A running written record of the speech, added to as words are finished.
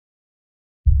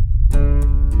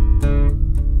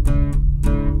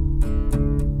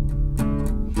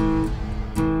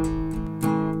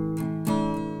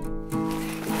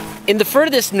In the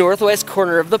furthest northwest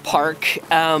corner of the park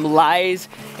lies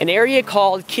an area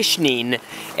called Kishenehn,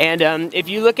 and if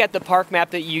you look at the park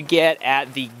map that you get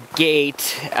at the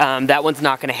gate, that one's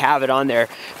not going to have it on there.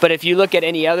 But if you look at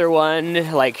any other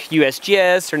one, like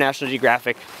USGS or National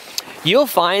Geographic, you'll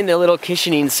find the little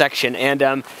Kishenehn section.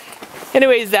 And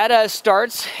anyways, that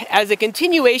starts as a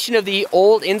continuation of the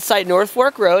old inside North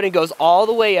Fork Road and goes all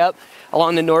the way up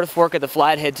along the North Fork of the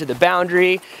Flathead to the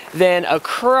boundary, then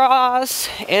across,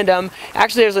 and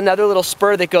actually there's another little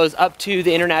spur that goes up to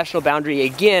the international boundary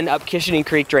again, up Kishenehn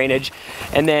Creek drainage,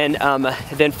 and then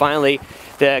finally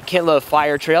the Kintla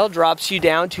Fire Trail drops you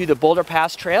down to the Boulder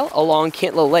Pass Trail along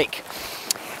Kintla Lake.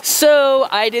 So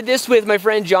I did this with my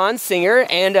friend John Singer,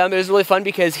 and it was really fun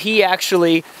because he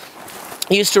actually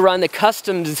used to run the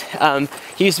customs,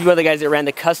 he used to be one of the guys that ran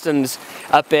the customs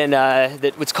up in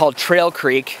what's called Trail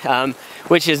Creek,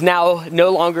 which is now no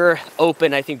longer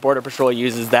open. I think Border Patrol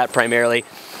uses that primarily.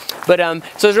 But so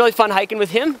it was really fun hiking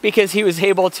with him because he was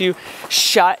able to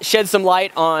shed some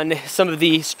light on some of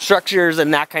the structures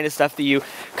and that kind of stuff that you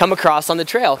come across on the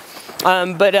trail.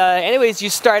 Anyways, you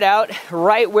start out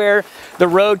right where the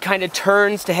road kind of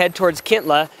turns to head towards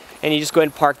Kintla, and you just go ahead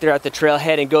and park there at the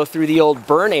trailhead and go through the old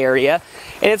burn area.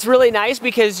 And it's really nice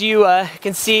because you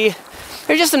can see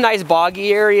there's just some nice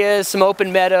boggy areas, some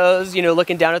open meadows, you know,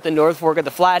 looking down at the North Fork of the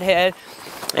Flathead.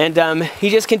 And you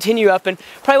just continue up, and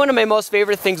probably one of my most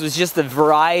favorite things was just the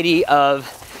variety of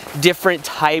different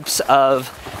types of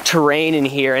terrain in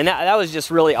here, and that was just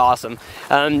really awesome.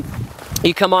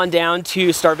 You come on down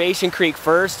to Starvation Creek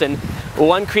first, and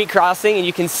one creek crossing, and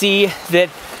you can see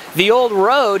that the old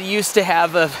road used to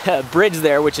have a bridge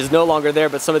there, which is no longer there,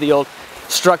 but some of the old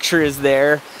structure is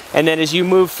there. And then as you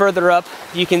move further up,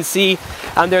 you can see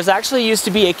there's actually used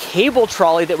to be a cable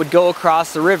trolley that would go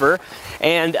across the river,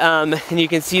 and you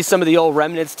can see some of the old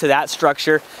remnants to that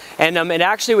structure. And it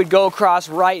actually would go across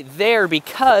right there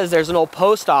because there's an old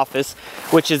post office,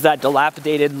 which is that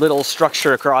dilapidated little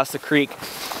structure across the creek.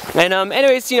 And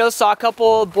anyways, you know, saw a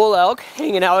couple bull elk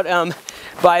hanging out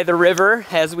by the river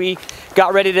as we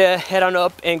got ready to head on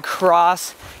up and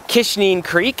cross Kishenehn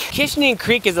Creek. Kishenehn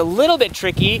Creek is a little bit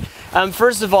tricky.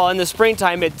 First of all, in the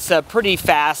springtime, it's pretty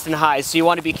fast and high, so you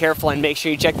want to be careful and make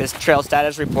sure you check this trail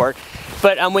status report.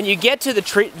 But when you get to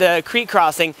the creek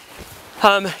crossing,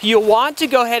 you want to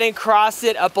go ahead and cross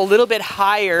it up a little bit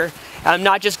higher,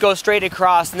 not just go straight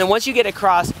across. And then once you get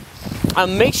across,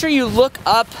 make sure you look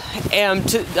up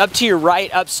to your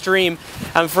right upstream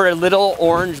for a little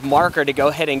orange marker to go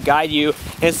ahead and guide you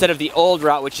instead of the old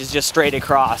route, which is just straight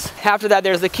across. After that,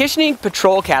 there's the Kishenehn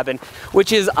Patrol Cabin,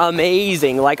 which is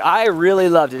amazing. Like, I really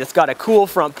loved it. It's got a cool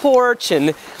front porch,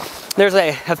 and there's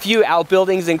a few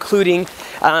outbuildings, including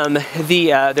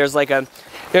there's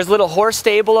a little horse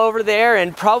stable over there,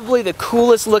 and probably the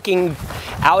coolest looking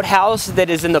outhouse that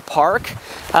is in the park.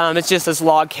 It's just this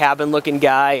log cabin looking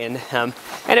guy, and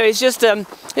anyways, just a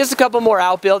couple more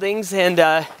outbuildings. And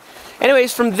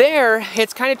anyways, from there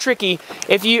it's kind of tricky.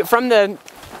 If you from the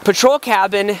patrol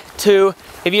cabin to,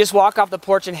 if you just walk off the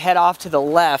porch and head off to the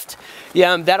left,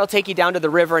 that'll take you down to the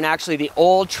river and actually the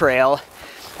old trail.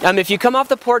 If you come off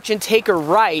the porch and take a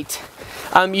right,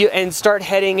 and start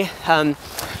heading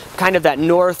kind of that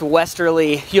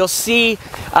northwesterly, you'll see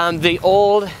the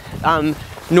old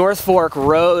North Fork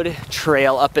Road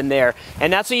trail up in there,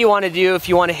 and that's what you want to do if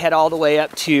you want to head all the way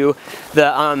up to the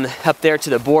up there to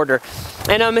the border.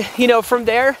 And you know, from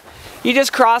there you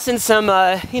just cross in some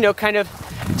you know, kind of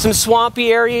some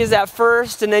swampy areas at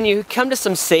first, and then you come to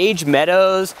some sage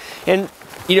meadows and,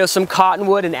 you know, some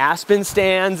cottonwood and aspen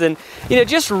stands, and, you know,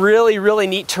 just really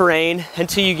neat terrain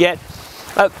until you get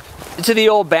up to the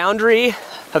old boundary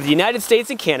of the United States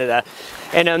and Canada.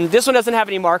 And this one doesn't have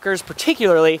any markers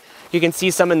particularly. You can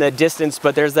see some in the distance,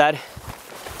 but there's that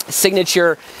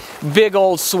signature big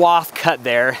old swath cut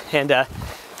there. And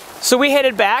so we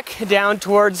headed back down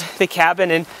towards the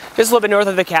cabin, and just a little bit north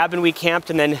of the cabin we camped,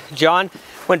 and then John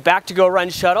went back to go run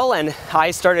shuttle, and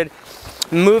I started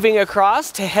moving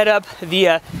across to head up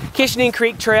the Kishenehn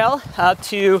Creek Trail up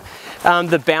to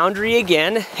the boundary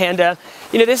again. And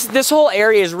you know, this whole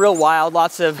area is real wild,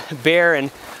 lots of bear and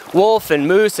wolf and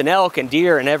moose and elk and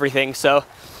deer and everything. So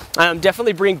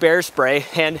definitely bring bear spray,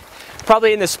 and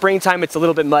probably in the springtime it's a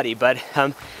little bit muddy, but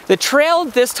the trail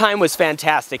this time was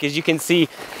fantastic. As you can see,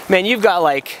 man, you've got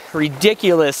like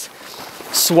ridiculous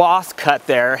swath cut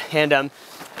there, and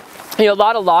you know, a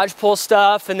lot of lodgepole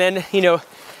stuff. And then, you know,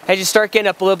 as you start getting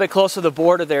up a little bit closer to the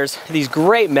border, there's these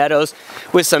great meadows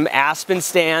with some aspen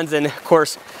stands, and of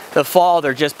course the fall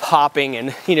they're just popping,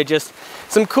 and, you know, just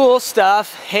some cool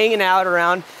stuff hanging out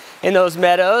around in those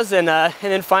meadows, and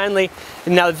then finally,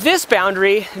 now this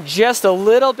boundary, just a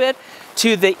little bit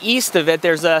to the east of it,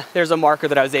 there's a marker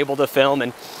that I was able to film,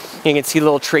 and you can see the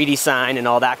little treaty sign and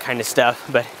all that kind of stuff.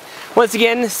 But once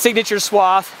again, signature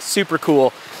swath, super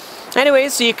cool.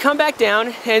 Anyways, so you come back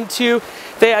down into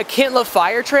the Kintla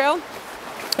Fire Trail,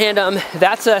 and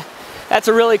that's a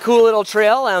really cool little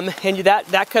trail, and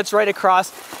that cuts right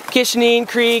across Kishenehn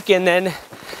Creek, and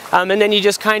then you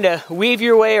just kind of weave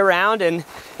your way around, and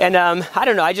I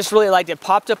don't know, I just really liked it.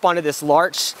 Popped up onto this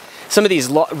larch, some of these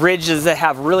ridges that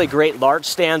have really great larch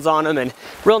stands on them, and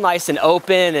real nice and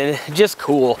open and just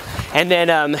cool. And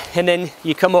then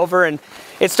you come over, and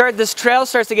this trail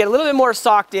starts to get a little bit more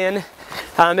socked in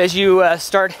as you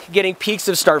start getting peaks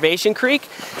of Starvation Creek,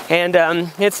 and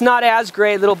it's not as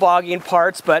great, little boggy in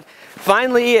parts, but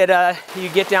finally you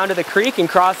get down to the creek and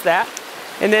cross that,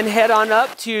 and then head on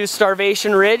up to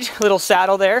Starvation Ridge, little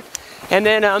saddle there, and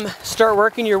then start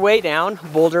working your way down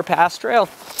Boulder Pass Trail.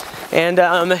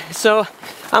 And so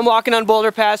I'm walking on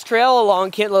Boulder Pass Trail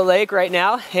along Kintla Lake right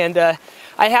now, and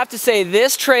I have to say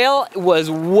this trail was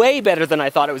way better than I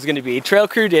thought it was going to be. Trail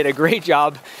crew did a great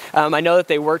job. I know that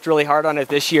they worked really hard on it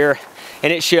this year,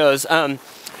 and it shows.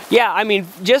 Yeah, I mean,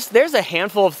 there's a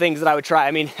handful of things that I would try.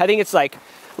 I mean, I think it's like a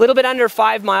little bit under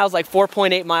 5 miles, like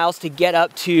 4.8 miles to get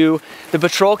up to the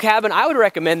patrol cabin. I would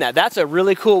recommend that. That's a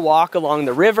really cool walk along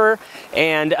the river,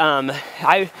 and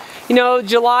you know,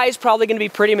 July is probably going to be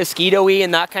pretty mosquito-y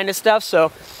and that kind of stuff,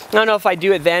 so I don't know if I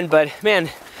do it then, but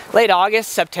man, late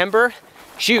August, September,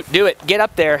 shoot, do it. Get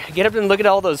up there, get up and look at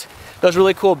all those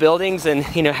really cool buildings, and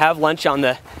you know, have lunch on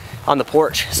the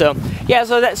porch. So yeah,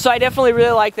 so I definitely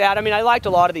really like that. I mean, I liked a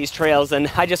lot of these trails,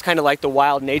 and I just kind of like the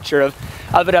wild nature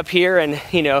of it up here, and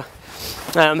you know,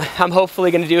 I'm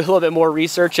hopefully going to do a little bit more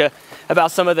research about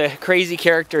some of the crazy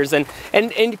characters, and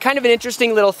kind of an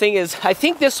interesting little thing is, I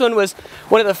think this one was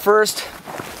one of the first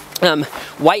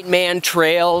white man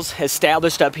trails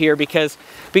established up here because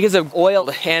of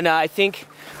oil, and I think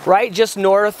right just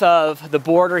north of the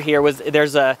border here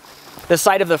there's the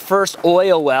site of the first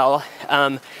oil well,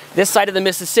 this side of the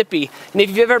Mississippi. And if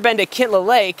you've ever been to Kintla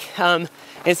Lake and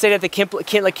stayed at the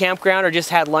Kintla campground or just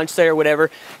had lunch there or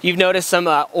whatever, you've noticed some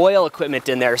oil equipment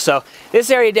in there. So this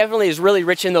area definitely is really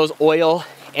rich in those oil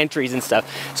entries and stuff.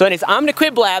 So anyways, I'm gonna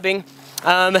quit blabbing.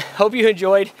 Hope you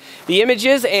enjoyed the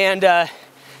images, and this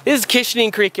is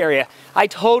Kishenehn Creek area. I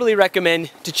totally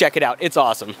recommend to check it out. It's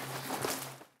awesome.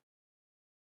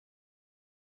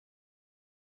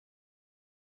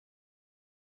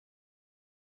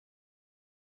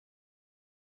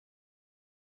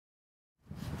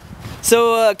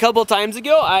 So a couple times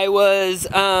ago, I was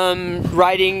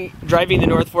driving the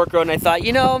North Fork Road, and I thought,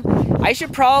 you know, I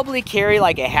should probably carry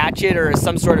like a hatchet or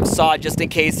some sort of saw just in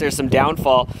case there's some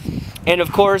downfall. And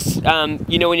of course,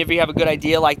 you know, whenever you have a good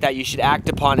idea like that, you should act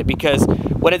upon it, because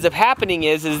what ends up happening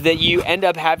is that you end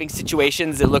up having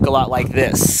situations that look a lot like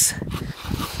this.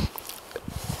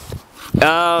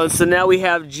 Oh, so now we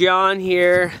have John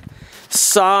here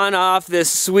sawing off this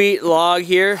sweet log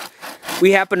here.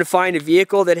 We happened to find a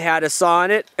vehicle that had a saw on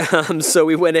it, so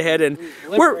we went ahead and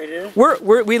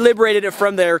we liberated it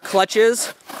from their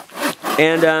clutches.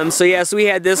 And so yeah, so we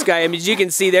had this guy. I mean, as you can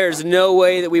see, there's no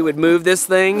way that we would move this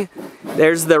thing.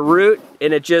 There's the root,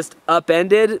 and it just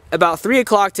upended. About 3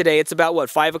 o'clock today. It's about,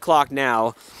 what, 5 o'clock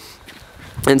now.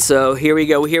 And so here we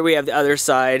go. Here we have the other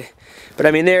side. But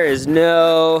I mean, there is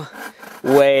no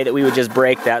way that we would just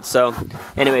break that. So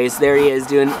anyways, there he is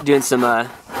doing some,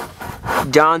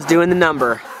 John's doing the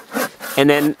number. And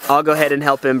then I'll go ahead and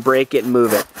help him break it and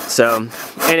move it. So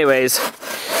anyways,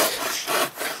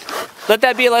 let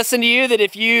that be a lesson to you that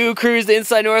if you cruise the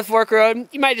inside North Fork Road,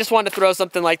 you might just want to throw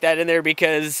something like that in there,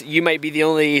 because you might be the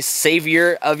only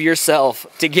savior of yourself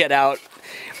to get out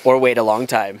or wait a long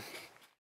time.